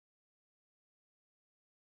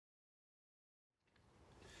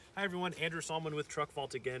Hi everyone, Andrew Solomon with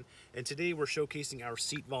Truckvault again, and today we're showcasing our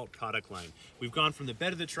SeatVault product line. We've gone from the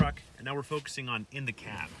bed of the truck, and now we're focusing on in the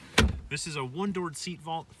cab. This is a one-doored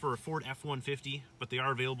SeatVault for a Ford F-150, but they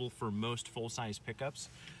are available for most full-size pickups.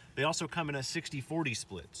 They also come in a 60-40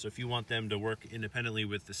 split, so if you want them to work independently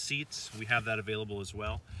with the seats, we have that available as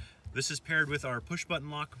well. This is paired with our push-button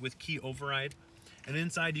lock with key override, and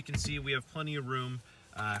inside you can see we have plenty of room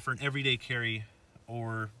for an everyday carry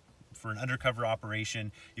or for an undercover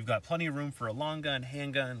operation. You've got plenty of room for a long gun,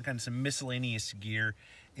 handgun, kind of some miscellaneous gear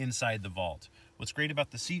inside the vault. What's great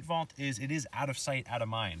about the SeatVault is it is out of sight, out of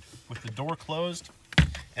mind. With the door closed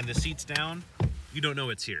and the seats down, you don't know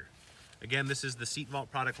it's here. Again, this is the SeatVault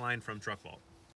product line from Truckvault.